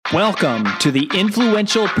Welcome to the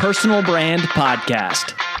Influential Personal Brand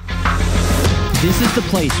Podcast. This is the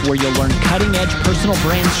place where you'll learn cutting-edge personal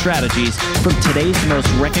brand strategies from today's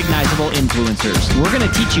most recognizable influencers. We're going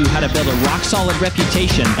to teach you how to build a rock-solid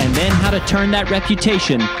reputation and then how to turn that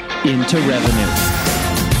reputation into revenue.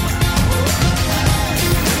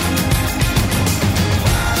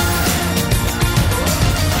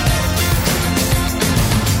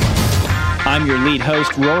 I'm your lead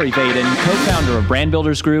host, Rory, co-founder of Brand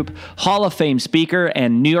Builders Group, Hall of Fame speaker,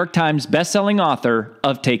 and New York Times bestselling author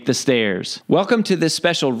of Take the Stairs. Welcome to this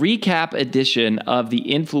special recap edition of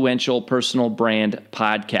the Influential Personal Brand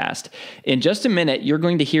Podcast. In just a minute, you're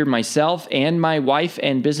going to hear myself and my wife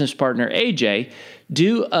and business partner, AJ,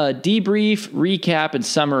 do a debrief, recap, and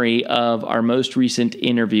summary of our most recent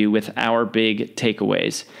interview with our big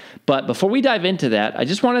takeaways. But before we dive into that, I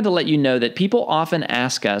just wanted to let you know that people often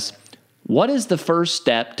ask us, what is the first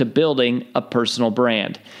step to building a personal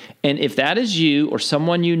brand? And if that is you or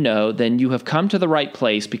someone you know, then you have come to the right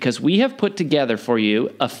place because we have put together for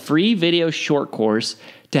you a free video short course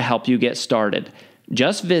to help you get started.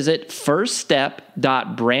 Just visit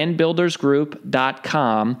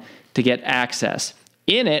firststep.brandbuildersgroup.com to get access.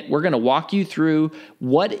 In it, we're going to walk you through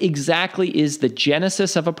what exactly is the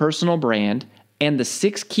genesis of a personal brand and the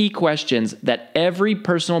 6 key questions that every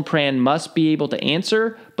personal brand must be able to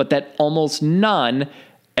answer, but that almost none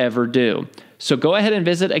ever do. So go ahead and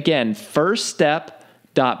visit, again,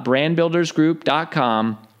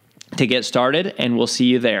 firststep.brandbuildersgroup.com to get started, and we'll see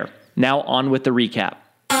you there. Now on with the recap.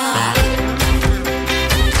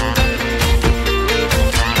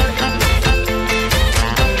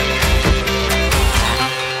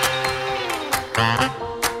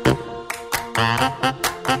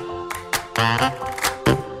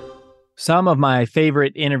 Some of my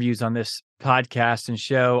favorite interviews on this podcast and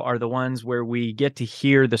show are the ones where we get to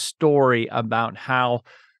hear the story about how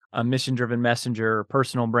a mission-driven messenger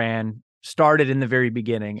personal brand started in the very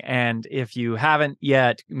beginning. And if you haven't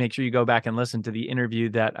yet, make sure you go back and listen to the interview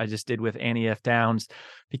that I just did with Annie F. Downs,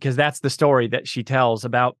 because that's the story that she tells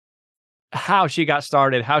about how she got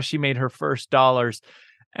started, how she made her first dollars.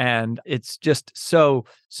 And it's just so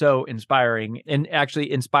inspiring and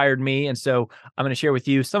actually inspired me. And so I'm going to share with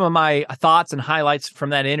you some of my thoughts and highlights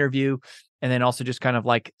from that interview. And then also just kind of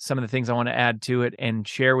like some of the things I want to add to it and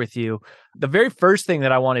share with you. The very first thing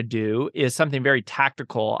that I want to do is something very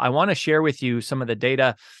tactical. I want to share with you some of the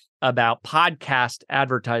data about podcast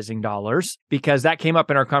advertising dollars, because that came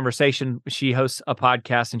up in our conversation. She hosts a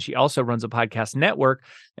podcast and she also runs a podcast network.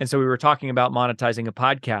 And so we were talking about monetizing a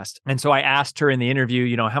podcast. And so I asked her in the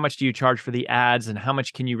interview, how much do you charge for the ads and how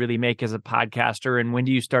much can you really make as a podcaster and when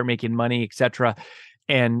do you start making money, et cetera.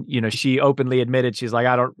 And, she openly admitted, she's like,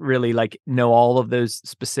 I don't really know all of those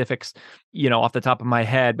specifics, off the top of my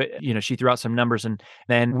head, but, she threw out some numbers. And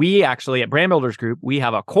then we actually at Brand Builders Group, we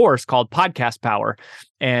have a course called Podcast Power.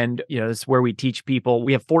 And, this is where we teach people,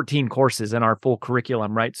 we have 14 courses in our full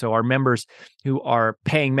curriculum, right? So our members who are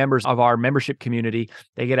paying members of our membership community,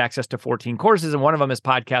 they get access to 14 courses. And one of them is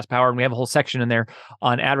Podcast Power. And we have a whole section in there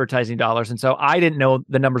on advertising dollars. And so I didn't know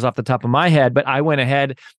the numbers off the top of my head, but I went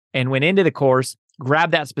ahead and went into the course,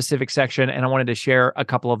 grab that specific section, and I wanted to share a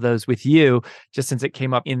couple of those with you, just since it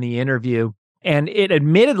came up in the interview. And it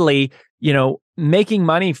admittedly, making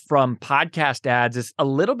money from podcast ads is a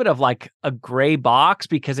little bit of like a gray box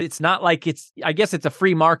because it's not like I guess it's a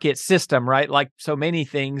free market system, right? Like so many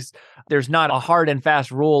things, there's not a hard and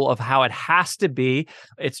fast rule of how it has to be.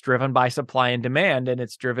 It's driven by supply and demand, and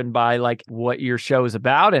it's driven by like what your show is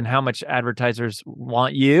about and how much advertisers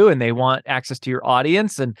want you and they want access to your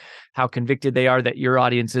audience and how convicted they are that your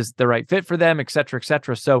audience is the right fit for them, et cetera, et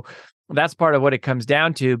cetera. So that's part of what it comes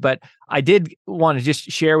down to. But I did want to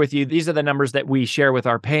just share with you, these are the numbers that we share with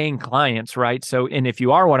our paying clients, right? So, and if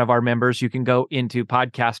you are one of our members, you can go into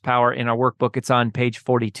Podcast Power in our workbook. It's on page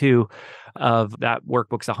 42 of that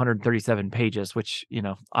workbook's 137 pages, which,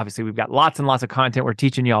 obviously we've got lots and lots of content we're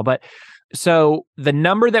teaching y'all. But so the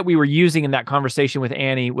number that we were using in that conversation with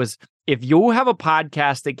Annie was, if you have a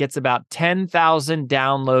podcast that gets about 10,000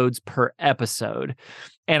 downloads per episode,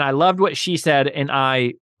 and I loved what she said, and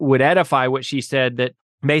I would edify what she said, that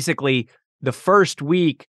basically the first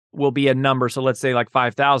week will be a number. So let's say like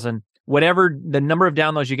 5,000, whatever the number of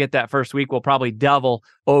downloads you get that first week will probably double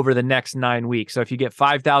over the next 9 weeks. So if you get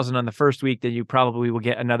 5,000 on the first week, then you probably will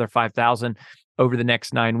get another 5,000 over the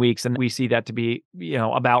next 9 weeks. And we see that to be,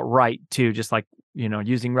 about right too, just like,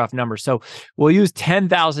 using rough numbers. So we'll use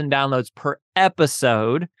 10,000 downloads per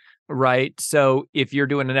episode right? So if you're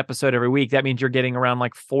doing an episode every week, that means you're getting around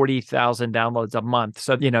like 40,000 downloads a month.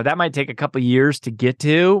 So, that might take a couple of years to get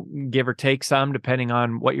to, give or take some, depending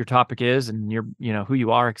on what your topic is and your, who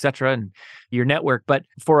you are, et cetera, and your network. But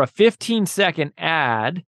for a 15-second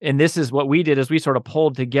ad, and this is what we did, is we sort of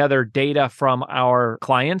pulled together data from our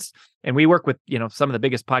clients. And we work with, some of the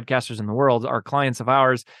biggest podcasters in the world are clients of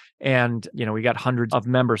ours. And, we got hundreds of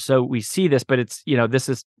members. So we see this, but it's,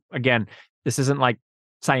 this isn't like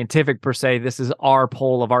scientific per se. This is our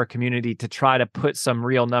poll of our community to try to put some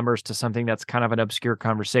real numbers to something that's kind of an obscure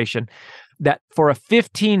conversation. That for a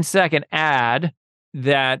 15-second ad,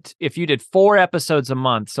 that if you did 4 episodes a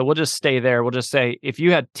month, so we'll just stay there. We'll just say if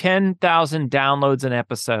you had 10,000 downloads an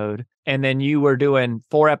episode and then you were doing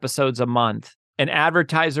 4 episodes a month, an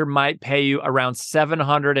advertiser might pay you around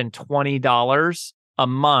 $720 a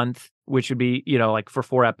month, which would be, like for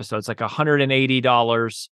 4 episodes, like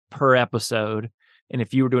 $180 per episode. And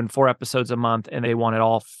if you were doing 4 episodes a month and they wanted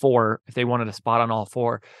all 4, if they wanted a spot on all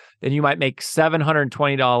 4, then you might make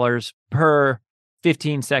 $720 per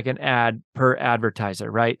 15-second ad per advertiser,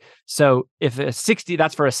 right? So if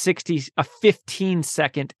that's for a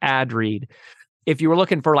 15-second ad read. If you were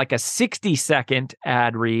looking for like a 60-second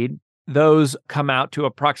ad read, those come out to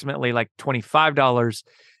approximately like $25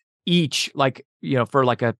 each, like, for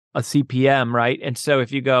like a CPM, right? And so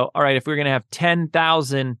if you go, all right, if we're going to have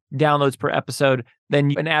 10,000 downloads per episode,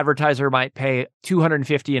 then an advertiser might pay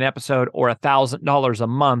 $250 an episode or $1,000 a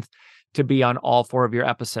month to be on all 4 of your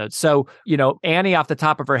episodes. So, Annie, off the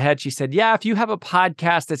top of her head, she said, yeah, if you have a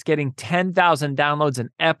podcast that's getting 10,000 downloads an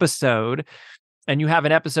episode and you have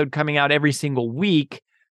an episode coming out every single week,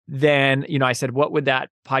 then, I said, what would that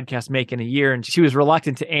podcast make in a year? And she was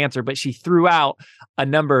reluctant to answer, but she threw out a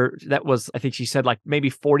number that was, I think she said like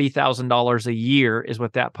maybe $40,000 a year is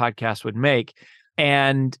what that podcast would make.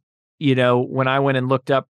 And, when I went and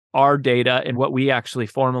looked up our data and what we actually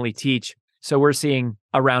formally teach, so we're seeing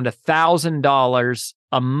around $1,000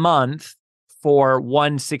 a month for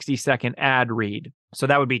one 60-second ad read. So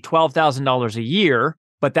that would be $12,000 a year,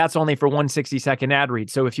 but that's only for one 60-second ad read.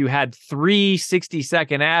 So if you had 3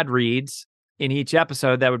 60-second ad reads in each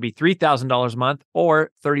episode, that would be $3,000 a month or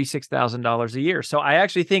 $36,000 a year. So I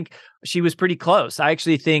actually think she was pretty close. I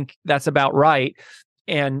actually think that's about right.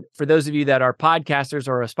 And for those of you that are podcasters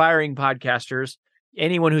or aspiring podcasters,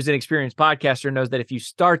 anyone who's an experienced podcaster knows that if you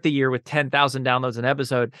start the year with 10,000 downloads an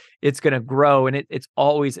episode, it's going to grow. And it's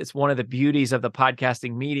one of the beauties of the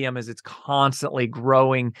podcasting medium is it's constantly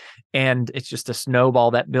growing, and it's just a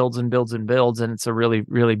snowball that builds and builds and builds. And it's a really,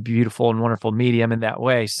 really beautiful and wonderful medium in that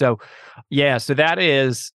way. So so that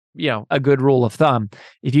is, a good rule of thumb.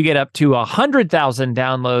 If you get up to 100,000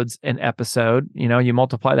 downloads an episode, you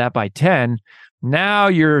multiply that by 10, now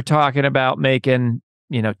you're talking about making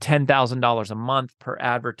 $10,000 a month per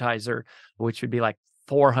advertiser, which would be like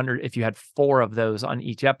 400. If you had 4 of those on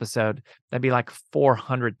each episode, that'd be like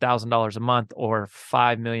 $400,000 a month or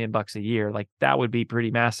 $5 million a year. Like that would be pretty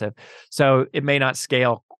massive. So it may not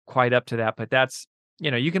scale quite up to that, but that's,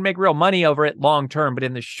 you can make real money over it long term. But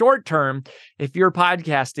in the short term, if you're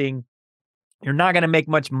podcasting, you're not going to make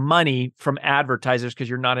much money from advertisers because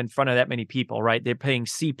you're not in front of that many people, right? They're paying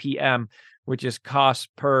CPM, which is cost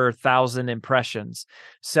per 1,000 impressions.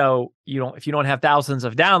 So if you don't have thousands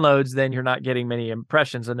of downloads, then you're not getting many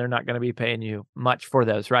impressions and they're not going to be paying you much for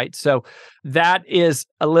those, right? So that is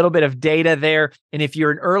a little bit of data there. And if you're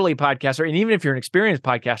an early podcaster, and even if you're an experienced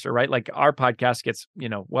podcaster, right? Like our podcast gets,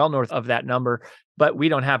 well north of that number, but we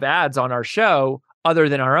don't have ads on our show other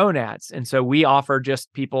than our own ads. And so we offer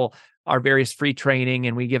just people our various free training,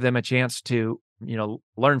 and we give them a chance to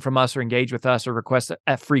learn from us or engage with us or request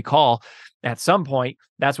a free call at some point.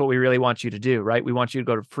 That's what we really want you to do, right? We want you to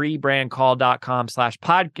go to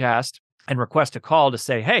freebrandcall.com/podcast and request a call to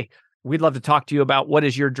say, hey, we'd love to talk to you about what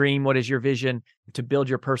is your dream, what is your vision to build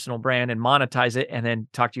your personal brand and monetize it, and then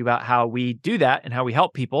talk to you about how we do that and how we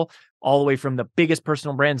help people all the way from the biggest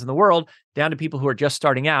personal brands in the world down to people who are just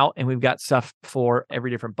starting out. And we've got stuff for every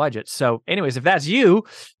different budget. So anyways, if that's you,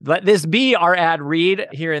 let this be our ad read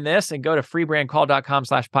here in this, and go to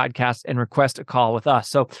freebrandcall.com/podcast and request a call with us.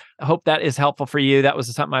 So I hope that is helpful for you. That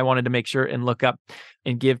was something I wanted to make sure and look up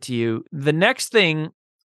and give to you. The next thing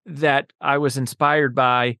that I was inspired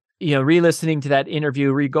by, re-listening to that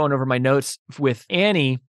interview, going over my notes with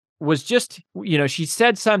Annie, was just, she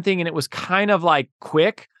said something and it was kind of like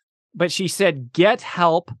quick, but she said, get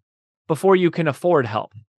help before you can afford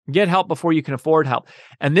help. Get help before you can afford help.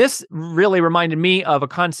 And this really reminded me of a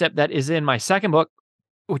concept that is in my second book,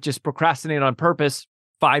 which is Procrastinate on Purpose.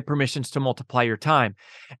 5 permissions to multiply your time.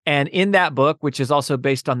 And in that book, which is also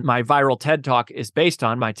based on my viral TED Talk,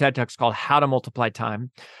 my TED Talk is called How to Multiply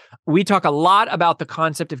Time. We talk a lot about the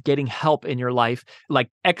concept of getting help in your life, like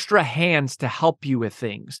extra hands to help you with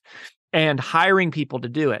things and hiring people to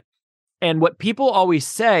do it. And what people always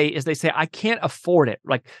say is they say, I can't afford it.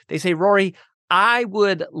 Like they say, Rory, I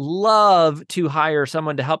would love to hire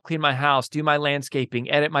someone to help clean my house, do my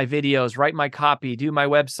landscaping, edit my videos, write my copy, do my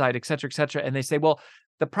website, et cetera, et cetera. And they say, well,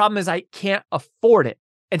 the problem is I can't afford it.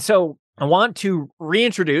 And so I want to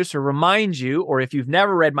reintroduce or remind you, or if you've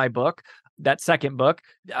never read my book, that second book,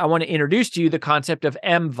 I want to introduce to you the concept of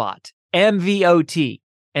MVOT, MVOT.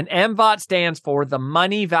 And MVOT stands for the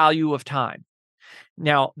money value of time.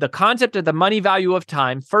 Now, the concept of the money value of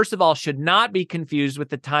time, first of all, should not be confused with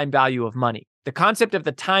the time value of money. The concept of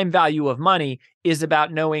the time value of money is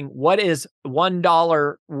about knowing what is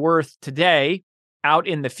 $1 worth today out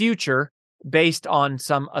in the future based on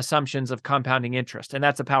some assumptions of compounding interest. And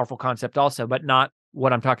that's a powerful concept also, but not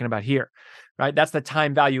what I'm talking about here, right? That's the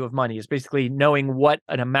time value of money, is basically knowing what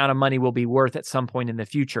an amount of money will be worth at some point in the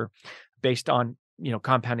future based on,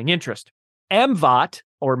 compounding interest. MVOT,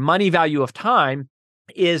 or money value of time,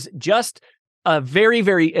 is just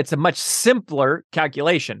it's a much simpler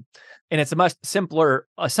calculation, and it's a much simpler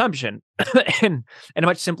assumption and a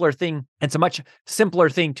much simpler thing. It's a much simpler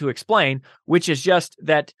thing to explain, which is just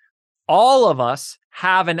that all of us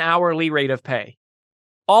have an hourly rate of pay.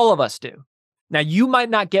 All of us do. Now, you might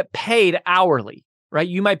not get paid hourly, right?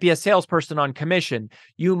 You might be a salesperson on commission.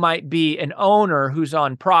 You might be an owner who's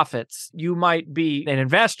on profits. You might be an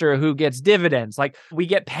investor who gets dividends. Like, we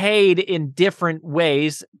get paid in different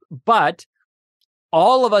ways, but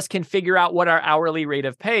all of us can figure out what our hourly rate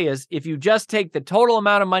of pay is if you just take the total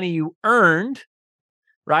amount of money you earned,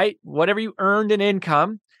 right? Whatever you earned in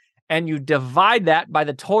income, and you divide that by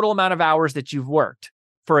the total amount of hours that you've worked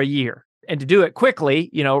for a year. And to do it quickly,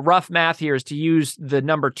 rough math here is to use the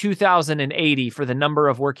number 2,080 for the number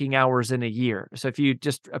of working hours in a year. So if you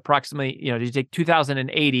just approximately, you take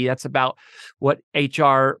 2,080, that's about what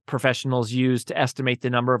HR professionals use to estimate the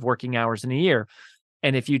number of working hours in a year.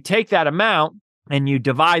 And if you take that amount and you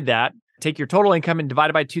divide that, take your total income and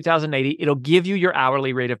divide it by 2,080, it'll give you your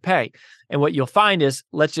hourly rate of pay. And what you'll find is,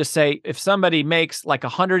 let's just say if somebody makes like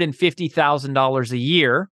 $150,000 a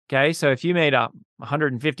year, okay, so if you made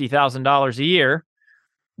 $150,000 a year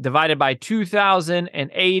divided by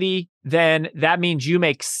 2,080, then that means you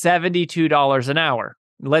make $72 an hour.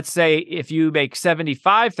 Let's say if you make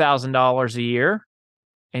 $75,000 a year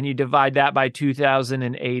and you divide that by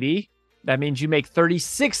 2,080, that means you make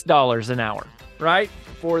 $36 an hour, right?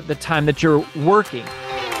 For the time that you're working.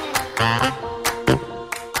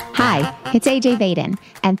 Hi, it's AJ Vaden,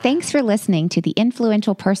 and thanks for listening to the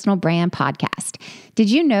Influential Personal Brand Podcast.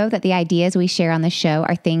 Did you know that the ideas we share on the show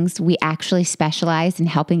are things we actually specialize in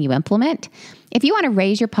helping you implement? If you want to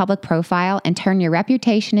raise your public profile and turn your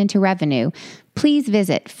reputation into revenue, please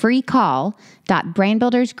visit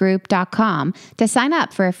freecall.brandbuildersgroup.com to sign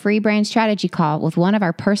up for a free brand strategy call with one of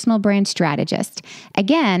our personal brand strategists.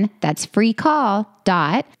 Again, that's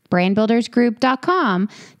freecall.brandbuildersgroup.com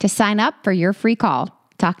to sign up for your free call.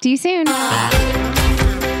 Talk to you soon.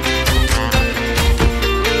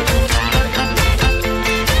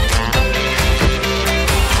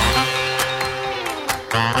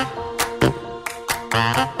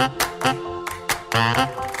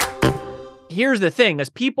 Here's the thing, is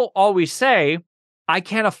people always say, I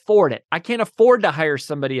can't afford it. I can't afford to hire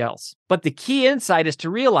somebody else. But the key insight is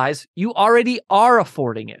to realize you already are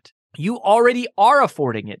affording it. You already are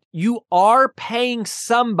affording it. You are paying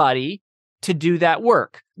somebody to do that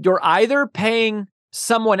work. You're either paying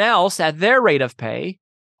someone else at their rate of pay,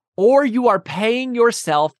 or you are paying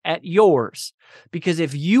yourself at yours. Because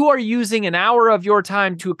if you are using an hour of your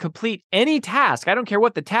time to complete any task, I don't care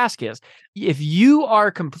what the task is, if you are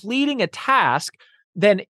completing a task,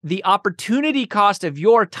 then the opportunity cost of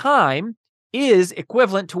your time is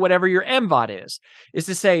equivalent to whatever your MVOT is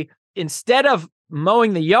to say, instead of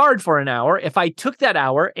mowing the yard for an hour, if I took that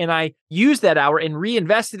hour and I used that hour and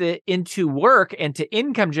reinvested it into work and to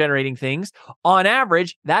income generating things, on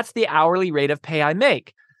average, that's the hourly rate of pay I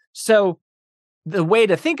make. So the way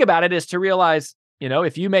to think about it is to realize,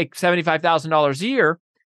 if you make $75,000 a year,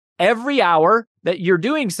 every hour that you're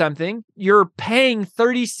doing something, you're paying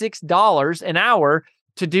 $36 an hour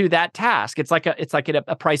to do that task. It's like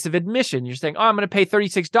a price of admission. You're saying, I'm going to pay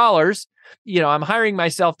 $36. I'm hiring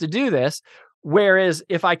myself to do this. Whereas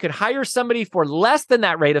if I could hire somebody for less than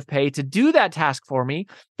that rate of pay to do that task for me,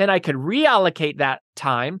 then I could reallocate that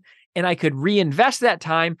time and I could reinvest that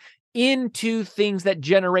time into things that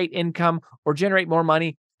generate income or generate more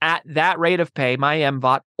money at that rate of pay, my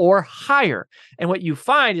MVOT, or higher. And what you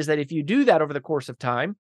find is that if you do that over the course of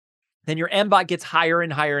time, then your MVOT gets higher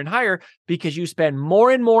and higher and higher because you spend more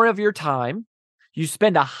and more of your time. You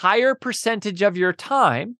spend a higher percentage of your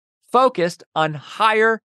time focused on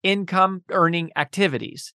higher income earning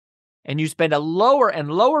activities. And you spend a lower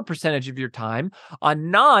and lower percentage of your time on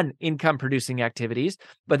non-income producing activities,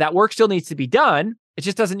 but that work still needs to be done. It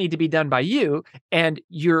just doesn't need to be done by you. And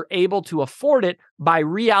you're able to afford it by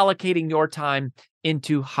reallocating your time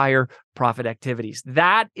into higher profit activities.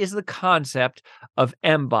 That is the concept of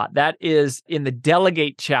MBOT. That is in the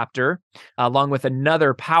delegate chapter, along with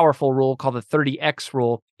another powerful rule called the 30X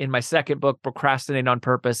rule in my second book, Procrastinate on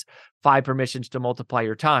Purpose, 5 Permissions to Multiply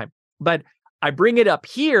Your Time. But I bring it up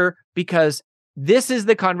here because this is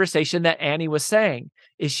the conversation that Annie was saying,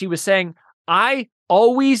 is she was saying, I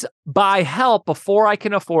always buy help before I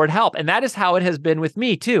can afford help. And that is how it has been with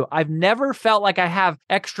me too. I've never felt like I have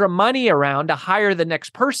extra money around to hire the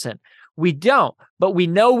next person. We don't, but we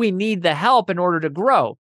know we need the help in order to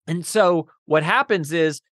grow. And so what happens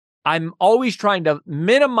is I'm always trying to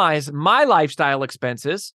minimize my lifestyle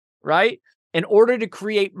expenses, right? In order to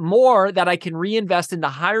create more that I can reinvest into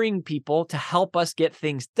hiring people to help us get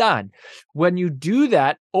things done. When you do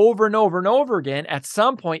that over and over and over again, at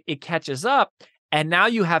some point it catches up. And now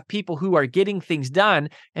you have people who are getting things done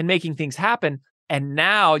and making things happen. And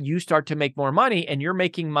now you start to make more money, and you're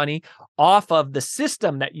making money off of the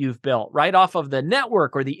system that you've built, right? Off of the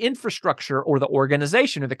network or the infrastructure or the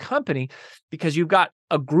organization or the company, because you've got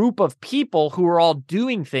a group of people who are all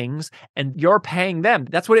doing things and you're paying them.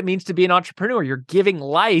 That's what it means to be an entrepreneur. You're giving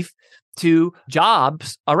life to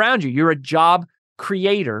jobs around you. You're a job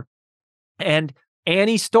creator. And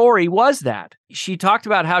Annie's story was that. She talked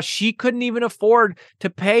about how she couldn't even afford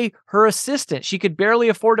to pay her assistant. She could barely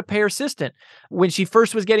afford to pay her assistant. When she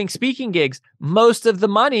first was getting speaking gigs, most of the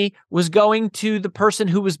money was going to the person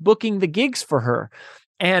who was booking the gigs for her.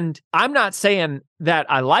 And I'm not saying that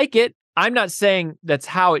I like it. I'm not saying that's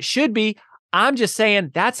how it should be. I'm just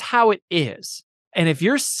saying that's how it is. And if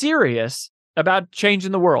you're serious about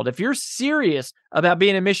changing the world, if you're serious about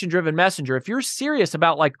being a mission-driven messenger, if you're serious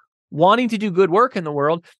about wanting to do good work in the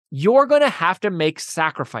world, you're going to have to make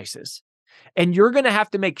sacrifices. And you're going to have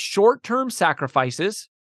to make short-term sacrifices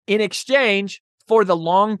in exchange for the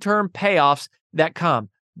long-term payoffs that come,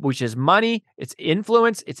 which is money, it's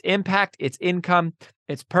influence, it's impact, it's income,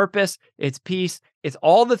 it's purpose, it's peace. It's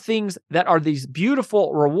all the things that are these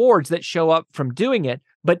beautiful rewards that show up from doing it.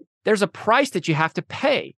 But there's a price that you have to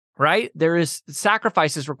pay, right? There is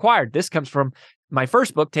sacrifices required. This comes from my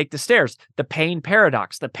first book, Take the Stairs, The Pain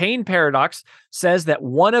Paradox. The Pain Paradox says that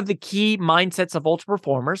one of the key mindsets of ultra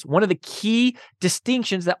performers, one of the key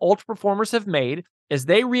distinctions that ultra performers have made is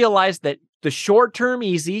they realize that the short-term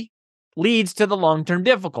easy leads to the long-term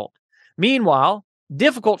difficult. Meanwhile,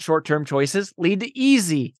 difficult short-term choices lead to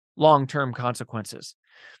easy long-term consequences.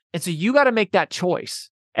 And so you got to make that choice.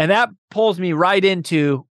 And that pulls me right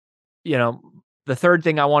into, the third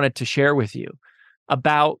thing I wanted to share with you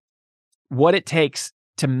about what it takes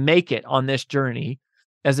to make it on this journey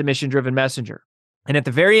as a mission-driven messenger. And at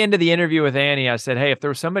the very end of the interview with Annie, I said, hey, if there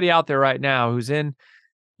was somebody out there right now who's in,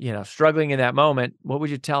 struggling in that moment, what would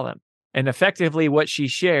you tell them? And effectively what she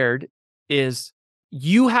shared is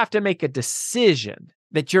you have to make a decision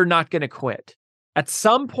that you're not going to quit. At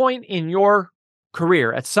some point in your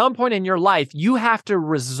career, at some point in your life, you have to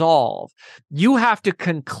resolve, you have to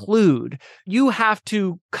conclude, you have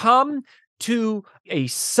to come to a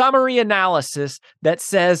summary analysis that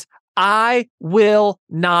says, I will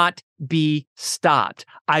not be stopped.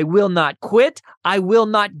 I will not quit. I will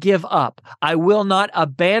not give up. I will not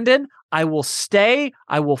abandon. I will stay.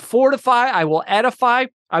 I will fortify. I will edify.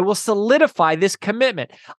 I will solidify this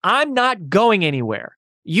commitment. I'm not going anywhere.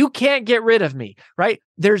 You can't get rid of me, right?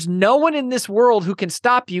 There's no one in this world who can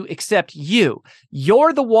stop you except you.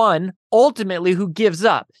 You're the one ultimately who gives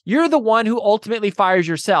up. You're the one who ultimately fires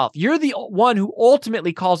yourself. You're the one who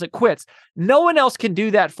ultimately calls it quits. No one else can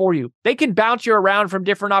do that for you. They can bounce you around from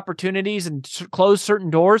different opportunities and close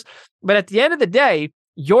certain doors. But at the end of the day,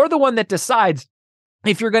 you're the one that decides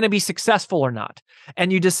if you're going to be successful or not.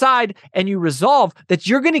 And you decide and you resolve that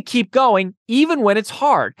you're going to keep going even when it's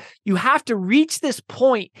hard. You have to reach this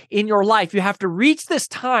point in your life. You have to reach this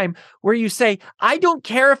time where you say, I don't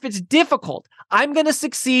care if it's difficult. I'm going to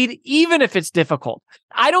succeed even if it's difficult.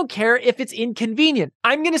 I don't care if it's inconvenient.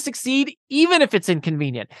 I'm going to succeed even if it's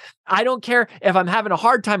inconvenient. I don't care if I'm having a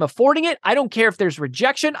hard time affording it. I don't care if there's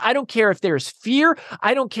rejection. I don't care if there's fear.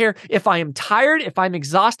 I don't care if I am tired, if I'm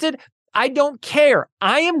exhausted. I don't care.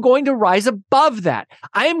 I am going to rise above that.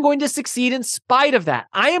 I am going to succeed in spite of that.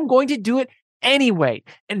 I am going to do it any weight.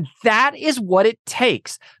 And that is what it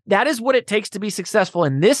takes. That is what it takes to be successful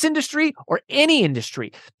in this industry or any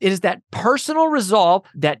industry. It is that personal resolve,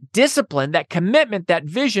 that discipline, that commitment, that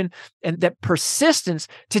vision, and that persistence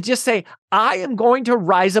to just say, I am going to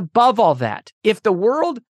rise above all that. If the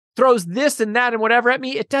world throws this and that and whatever at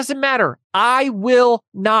me, it doesn't matter. I will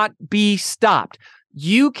not be stopped.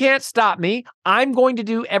 You can't stop me. I'm going to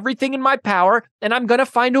do everything in my power, and I'm going to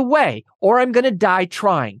find a way, or I'm going to die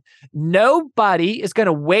trying. Nobody is going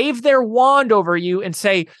to wave their wand over you and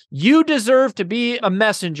say, you deserve to be a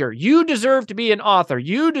messenger. You deserve to be an author.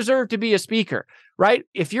 You deserve to be a speaker, right?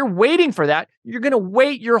 If you're waiting for that, you're going to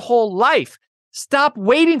wait your whole life. Stop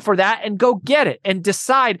waiting for that and go get it and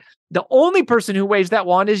decide the only person who waves that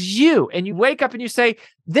wand is you. And you wake up and you say,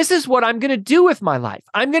 this is what I'm going to do with my life.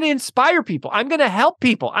 I'm going to inspire people. I'm going to help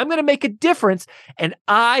people. I'm going to make a difference, and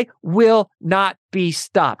I will not be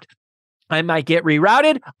stopped. I might get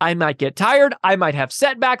rerouted. I might get tired. I might have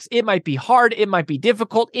setbacks. It might be hard. It might be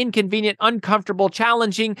difficult, inconvenient, uncomfortable,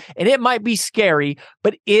 challenging, and it might be scary,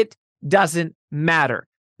 but it doesn't matter.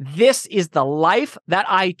 This is the life that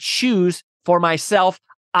I choose for myself.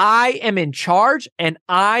 I am in charge, and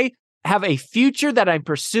I have a future that I'm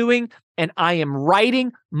pursuing, and I am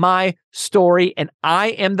writing my story, and I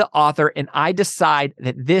am the author, and I decide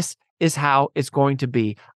that this is how it's going to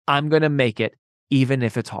be. I'm going to make it, even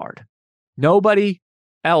if it's hard. Nobody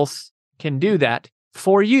else can do that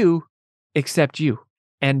for you except you.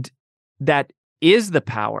 And that is the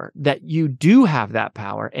power, that you do have that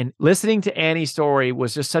power. And listening to Annie's story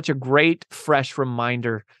was just such a great, fresh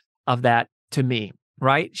reminder of that to me.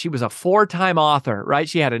 Right? She was a 4-time author, right?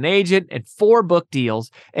 She had an agent and 4 book deals,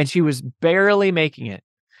 and she was barely making it.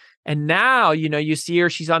 And now, you see her,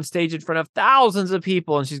 she's on stage in front of thousands of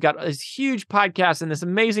people, and she's got this huge podcast and this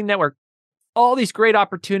amazing network, all these great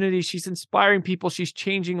opportunities. She's inspiring people. She's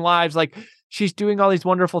changing lives. Like, she's doing all these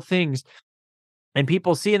wonderful things. And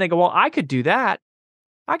people see and they go, well, I could do that.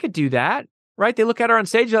 I could do that. Right? They look at her on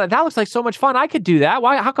stage, they're like, that looks like so much fun. I could do that.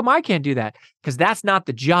 Why? How come I can't do that? Because that's not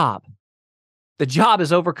the job. The job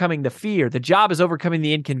is overcoming the fear. The job is overcoming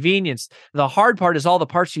the inconvenience. The hard part is all the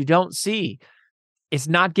parts you don't see. It's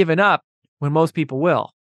not giving up when most people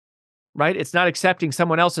will, right? It's not accepting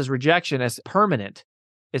someone else's rejection as permanent.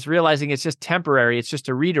 It's realizing it's just temporary. It's just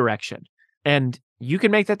a redirection. And you can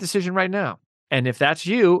make that decision right now. And if that's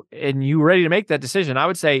you and you're ready to make that decision, I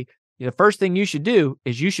would say the first thing you should do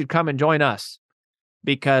is you should come and join us,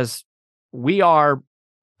 because we are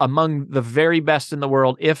among the very best in the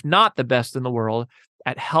world, if not the best in the world,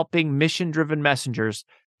 at helping mission-driven messengers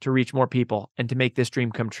to reach more people and to make this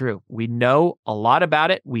dream come true. We know a lot about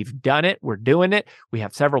it. We've done it. We're doing it. We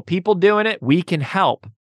have several people doing it. We can help,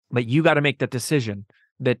 but you got to make that decision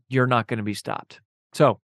that you're not going to be stopped.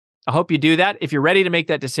 So I hope you do that. If you're ready to make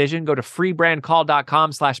that decision, go to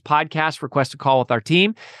freebrandcall.com/podcast, request a call with our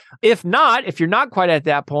team. If not, if you're not quite at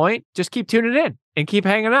that point, just keep tuning in and keep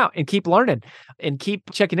hanging out and keep learning and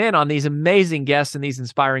keep checking in on these amazing guests and these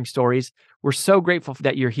inspiring stories. We're so grateful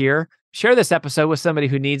that you're here. Share this episode with somebody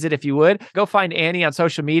who needs it if you would. Go find Annie on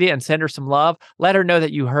social media and send her some love. Let her know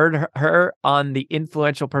that you heard her on the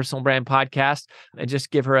Influential Personal Brand podcast, and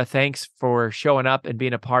just give her a thanks for showing up and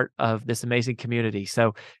being a part of this amazing community.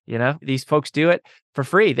 So, these folks do it for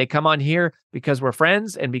free. They come on here because we're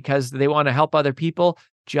friends and because they want to help other people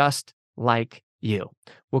just like you.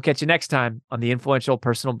 We'll catch you next time on the Influential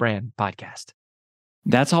Personal Brand podcast.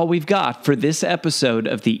 That's all we've got for this episode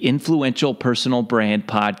of the Influential Personal Brand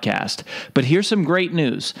Podcast. But here's some great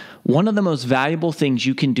news. One of the most valuable things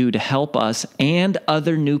you can do to help us and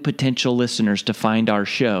other new potential listeners to find our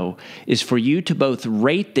show is for you to both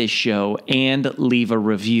rate this show and leave a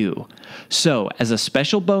review. So, as a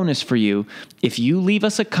special bonus for you, if you leave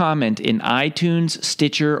us a comment in iTunes,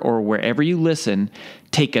 Stitcher, or wherever you listen,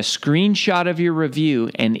 take a screenshot of your review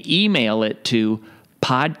and email it to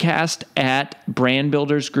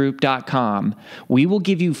podcast@brandbuildersgroup.com. We will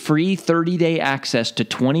give you free 30-day access to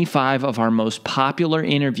 25 of our most popular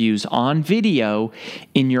interviews on video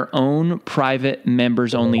in your own private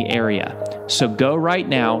members-only area. So go right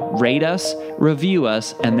now, rate us, review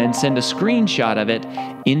us, and then send a screenshot of it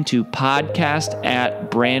into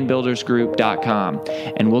podcast@brandbuildersgroup.com.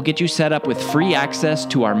 And we'll get you set up with free access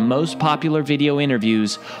to our most popular video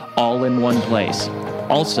interviews all in one place.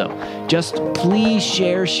 Also, just please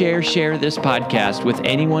share this podcast with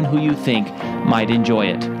anyone who you think might enjoy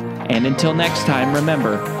it. And until next time,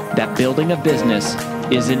 remember that building a business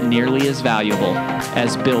isn't nearly as valuable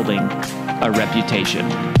as building a reputation.